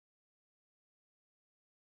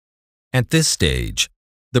At this stage,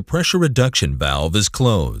 the pressure reduction valve is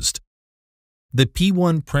closed. The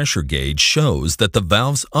P1 pressure gauge shows that the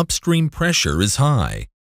valve's upstream pressure is high,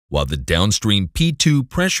 while the downstream P2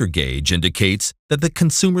 pressure gauge indicates that the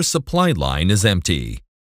consumer supply line is empty.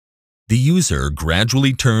 The user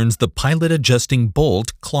gradually turns the pilot adjusting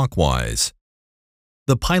bolt clockwise.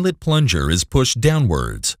 The pilot plunger is pushed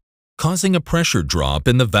downwards, causing a pressure drop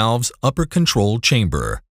in the valve's upper control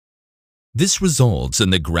chamber. This results in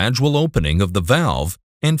the gradual opening of the valve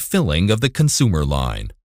and filling of the consumer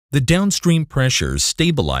line. The downstream pressure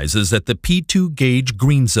stabilizes at the P2 gauge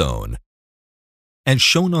green zone. As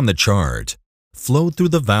shown on the chart, flow through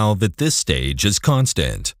the valve at this stage is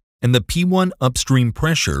constant, and the P1 upstream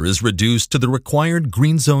pressure is reduced to the required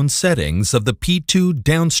green zone settings of the P2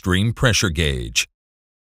 downstream pressure gauge.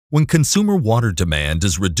 When consumer water demand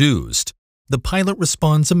is reduced, the pilot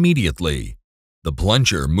responds immediately. The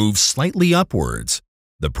plunger moves slightly upwards,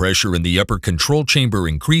 the pressure in the upper control chamber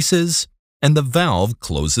increases, and the valve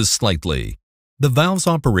closes slightly. The valve's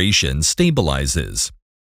operation stabilizes,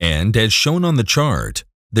 and as shown on the chart,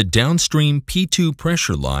 the downstream P2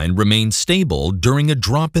 pressure line remains stable during a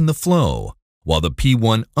drop in the flow, while the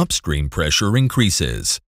P1 upstream pressure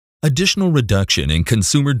increases. Additional reduction in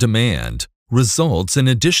consumer demand results in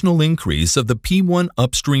additional increase of the P1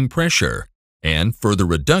 upstream pressure and further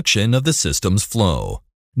reduction of the system's flow.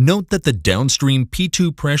 Note that the downstream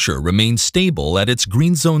P2 pressure remains stable at its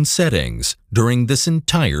green zone settings during this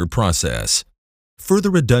entire process. Further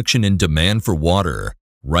reduction in demand for water,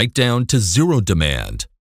 right down to zero demand,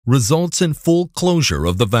 results in full closure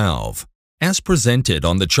of the valve. As presented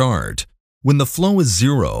on the chart, when the flow is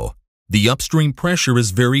zero, the upstream pressure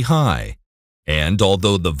is very high, and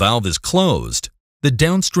although the valve is closed, the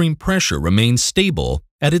downstream pressure remains stable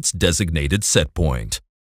at its designated set point.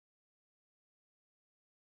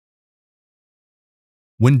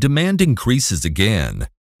 When demand increases again,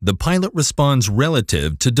 the pilot responds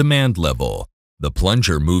relative to demand level. The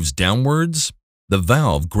plunger moves downwards, the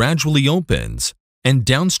valve gradually opens, and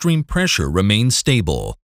downstream pressure remains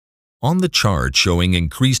stable. On the chart showing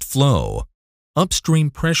increased flow,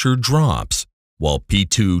 upstream pressure drops, while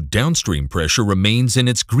P2 downstream pressure remains in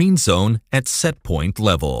its green zone at set point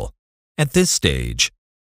level. At this stage,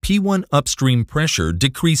 P1 upstream pressure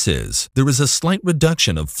decreases. There is a slight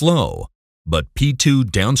reduction of flow, but P2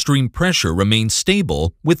 downstream pressure remains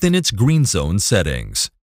stable within its green zone settings.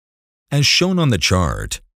 As shown on the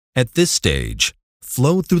chart, at this stage,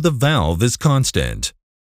 flow through the valve is constant.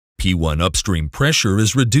 P1 upstream pressure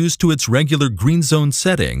is reduced to its regular green zone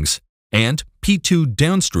settings, and P2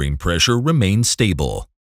 downstream pressure remains stable.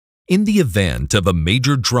 In the event of a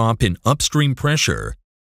major drop in upstream pressure,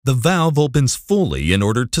 the valve opens fully in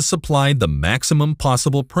order to supply the maximum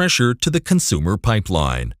possible pressure to the consumer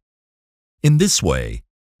pipeline. In this way,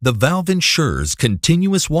 the valve ensures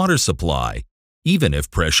continuous water supply, even if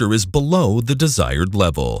pressure is below the desired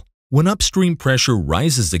level. When upstream pressure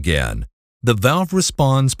rises again, the valve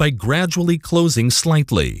responds by gradually closing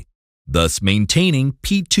slightly, thus maintaining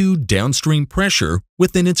P2 downstream pressure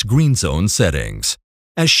within its green zone settings.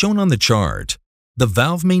 As shown on the chart, the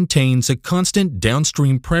valve maintains a constant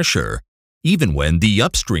downstream pressure, even when the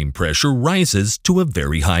upstream pressure rises to a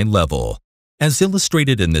very high level. As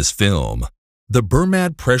illustrated in this film, the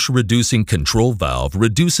Burmad pressure-reducing control valve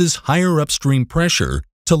reduces higher upstream pressure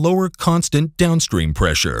to lower constant downstream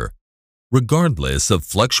pressure, regardless of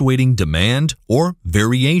fluctuating demand or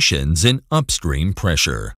variations in upstream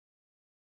pressure.